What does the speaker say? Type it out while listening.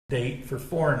date for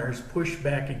foreigners pushed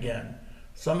back again.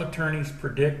 Some attorneys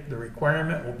predict the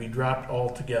requirement will be dropped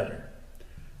altogether.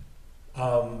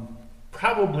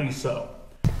 Probably so.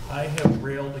 I have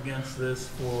railed against this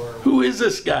for... Who is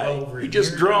this guy? He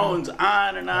just drones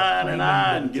on and on and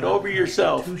on. Get over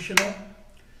yourself.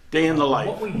 Day in the life.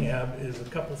 What we have is a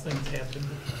couple things happened,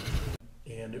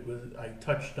 and it was, I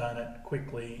touched on it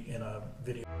quickly in a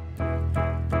video.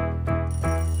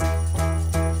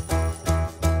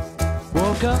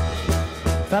 Woke up,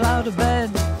 fell out of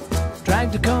bed,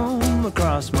 dragged a comb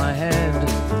across my head.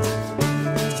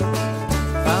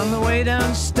 Found the way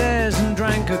downstairs and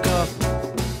drank a cup.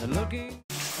 And looking...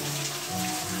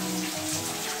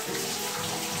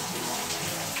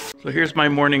 So here's my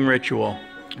morning ritual.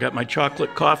 Got my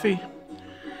chocolate coffee,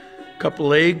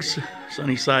 couple eggs,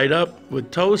 sunny side up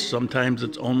with toast. Sometimes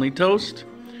it's only toast.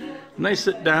 And I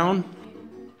sit down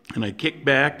and I kick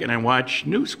back and I watch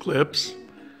news clips,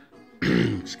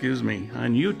 excuse me,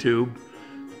 on YouTube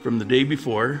from the day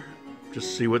before, just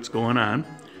to see what's going on.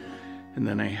 And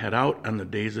then I head out on the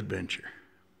day's adventure.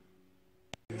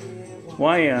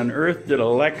 Why on earth did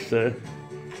Alexa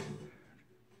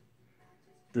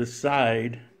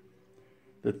decide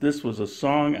that this was a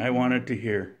song I wanted to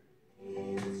hear?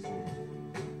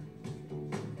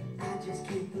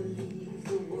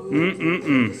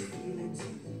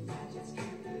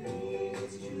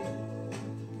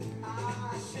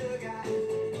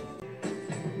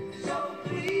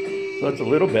 So it's a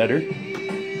little better.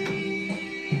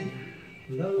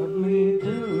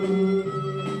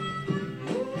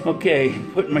 Okay,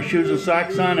 putting my shoes and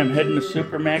socks on. I'm heading to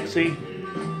Super Maxi.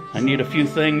 I need a few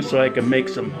things so I can make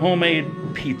some homemade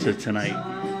pizza tonight.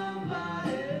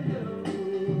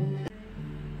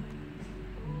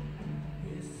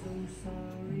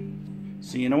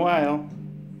 See you in a while.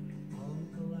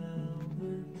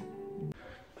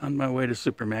 On my way to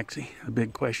Super Maxi. The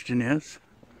big question is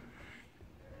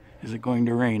it going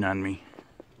to rain on me?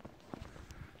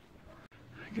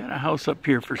 I got a house up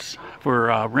here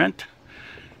for rent,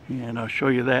 and I'll show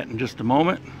you that in just a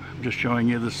moment. I'm just showing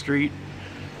you the street.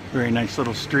 Very nice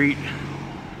little street.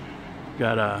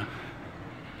 Got a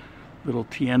little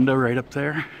tienda right up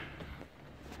there,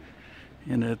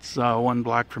 and it's 1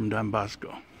 block from Don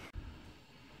Bosco.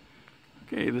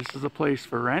 Okay, this is a place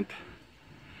for rent.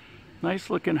 Nice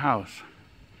looking house.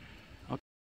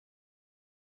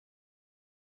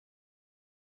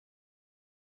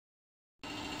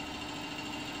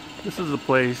 This is a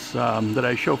place that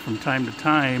I show from time to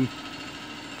time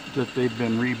that they've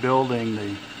been rebuilding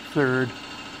the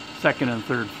second and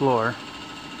third floor,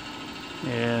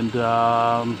 and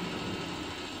doesn't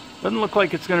look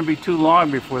like it's going to be too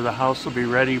long before the house will be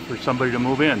ready for somebody to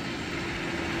move in.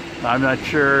 I'm not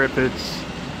sure if it's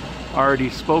already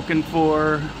spoken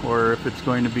for or if it's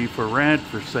going to be for rent,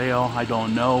 for sale. I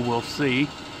don't know. We'll see.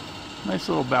 Nice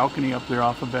little balcony up there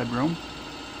off a bedroom.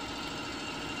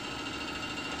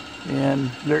 And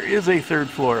there is a 3rd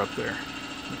floor up there.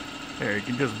 There, you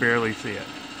can just barely see it.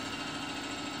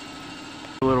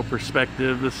 A little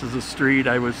perspective. This is a street.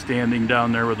 I was standing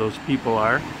down there where those people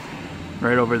are.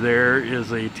 Right over there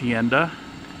is a tienda.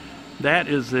 That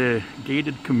is a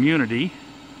gated community.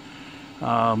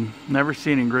 Never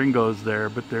seen any gringos there,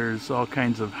 but there's all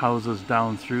kinds of houses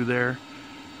down through there,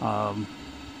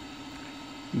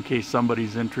 in case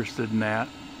somebody's interested in that.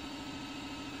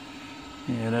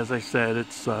 And as I said,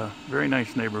 it's a very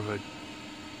nice neighborhood.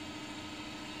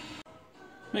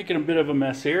 Making a bit of a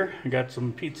mess here. I got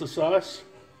some pizza sauce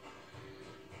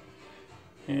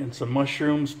and some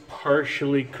mushrooms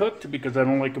partially cooked because I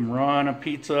don't like them raw on a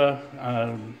pizza.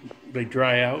 They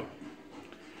dry out.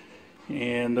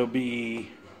 And there'll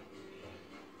be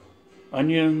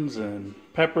onions and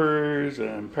peppers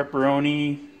and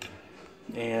pepperoni,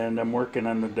 and I'm working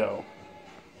on the dough.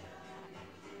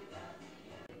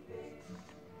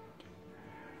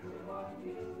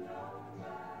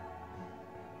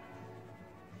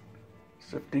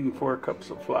 Sifting 4 cups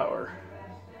of flour.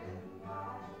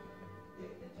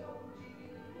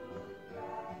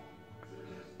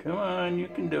 Come on, you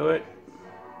can do it.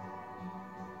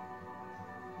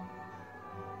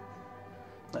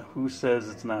 Now, who says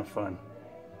it's not fun?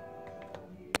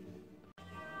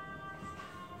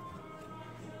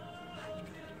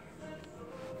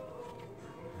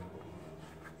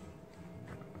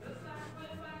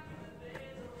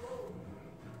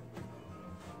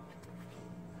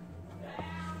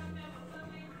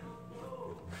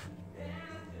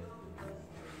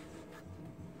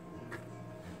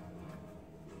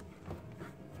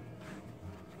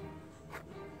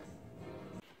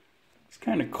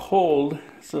 Kind of cold,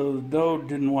 so the dough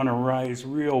didn't want to rise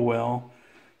real well,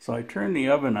 So I turned the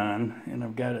oven on, and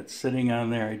I've got it sitting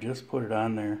on there. I just put it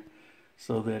on there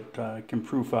so that it can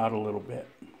proof out a little bit.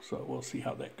 So we'll see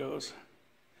how that goes.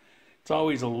 It's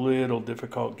always a little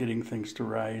difficult getting things to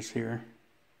rise here.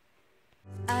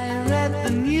 I read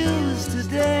the news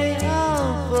today,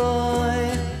 oh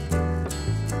boy,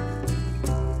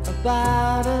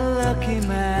 about a lucky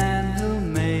man who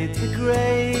made the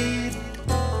grade.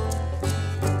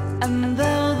 And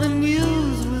though the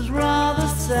news was rather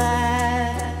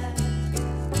sad,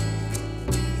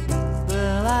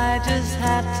 well, I just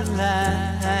had to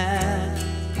laugh.